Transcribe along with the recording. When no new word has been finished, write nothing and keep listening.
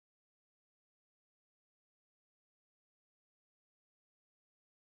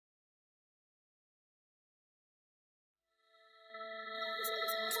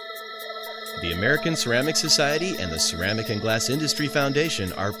The American Ceramic Society and the Ceramic and Glass Industry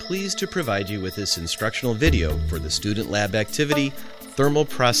Foundation are pleased to provide you with this instructional video for the student lab activity, Thermal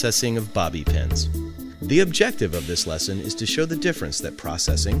Processing of Bobby Pins. The objective of this lesson is to show the difference that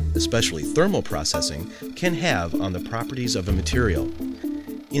processing, especially thermal processing, can have on the properties of a material.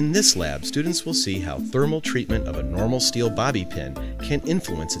 In this lab, students will see how thermal treatment of a normal steel bobby pin can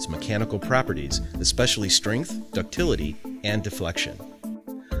influence its mechanical properties, especially strength, ductility, and deflection.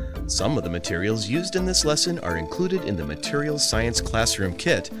 Some of the materials used in this lesson are included in the Materials Science Classroom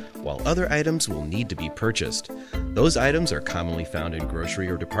Kit, while other items will need to be purchased. Those items are commonly found in grocery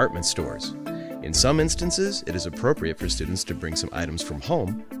or department stores. In some instances, it is appropriate for students to bring some items from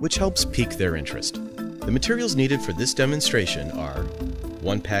home, which helps pique their interest. The materials needed for this demonstration are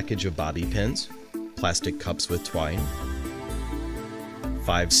 1 package of bobby pins, plastic cups with twine,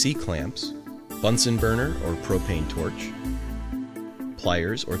 5 C-clamps, Bunsen burner or propane torch,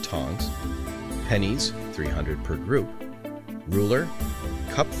 pliers or tongs, pennies, 300 per group, ruler,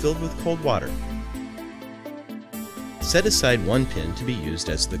 cup filled with cold water. Set aside 1 pin to be used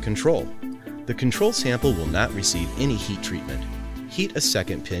as the control. The control sample will not receive any heat treatment. Heat a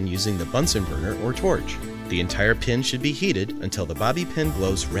second pin using the Bunsen burner or torch. The entire pin should be heated until the bobby pin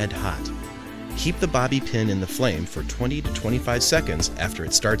glows red hot. Keep the bobby pin in the flame for 20 to 25 seconds after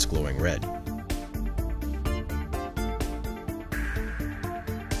it starts glowing red.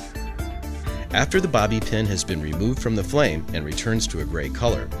 After the bobby pin has been removed from the flame and returns to a gray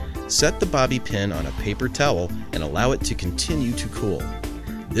color, set the bobby pin on a paper towel and allow it to continue to cool.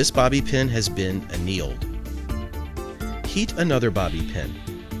 This bobby pin has been annealed. Heat another bobby pin.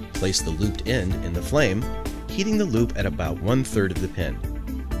 Place the looped end in the flame, heating the loop at about 1/3 of the pin.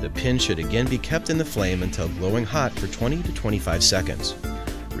 The pin should again be kept in the flame until glowing hot for 20 to 25 seconds.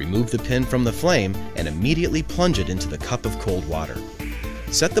 Remove the pin from the flame and immediately plunge it into the cup of cold water.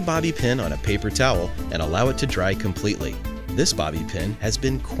 Set the bobby pin on a paper towel and allow it to dry completely. This bobby pin has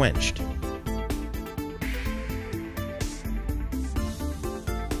been quenched.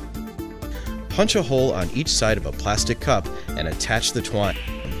 Punch a hole on each side of a plastic cup and attach the twine.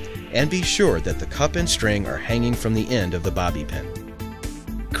 And be sure that the cup and string are hanging from the end of the bobby pin.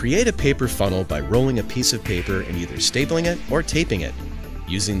 Create a paper funnel by rolling a piece of paper and either stapling it or taping it.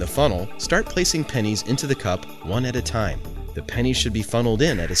 Using the funnel, start placing pennies into the cup one at a time. The pennies should be funneled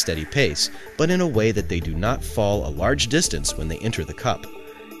in at a steady pace, but in a way that they do not fall a large distance when they enter the cup.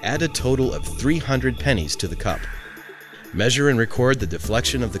 Add a total of 300 pennies to the cup. Measure and record the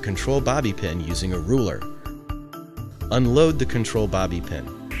deflection of the control bobby pin using a ruler. Unload the control bobby pin.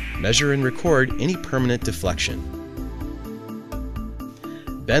 Measure and record any permanent deflection.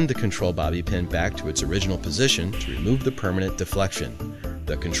 Bend the control bobby pin back to its original position to remove the permanent deflection.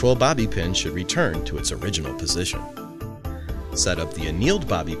 The control bobby pin should return to its original position. Set up the annealed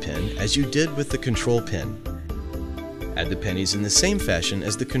bobby pin as you did with the control pin. Add the pennies in the same fashion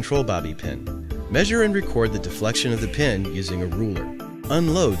as the control bobby pin. Measure and record the deflection of the pin using a ruler.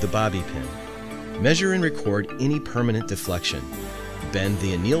 Unload the bobby pin. Measure and record any permanent deflection. Bend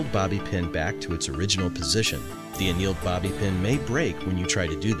the annealed bobby pin back to its original position. The annealed bobby pin may break when you try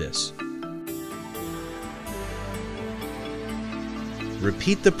to do this.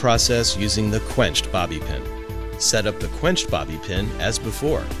 Repeat the process using the quenched bobby pin. Set up the quenched bobby pin as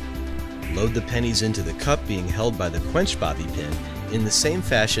before. Load the pennies into the cup being held by the quenched bobby pin in the same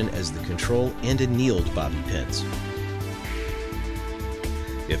fashion as the control and annealed bobby pins.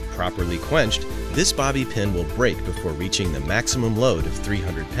 If properly quenched, this bobby pin will break before reaching the maximum load of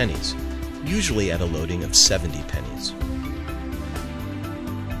 300 pennies, usually at a loading of 70 pennies.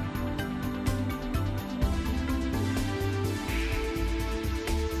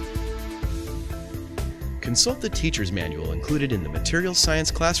 Consult the teacher's manual included in the Materials Science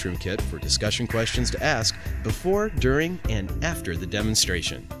Classroom Kit for discussion questions to ask before, during, and after the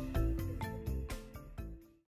demonstration.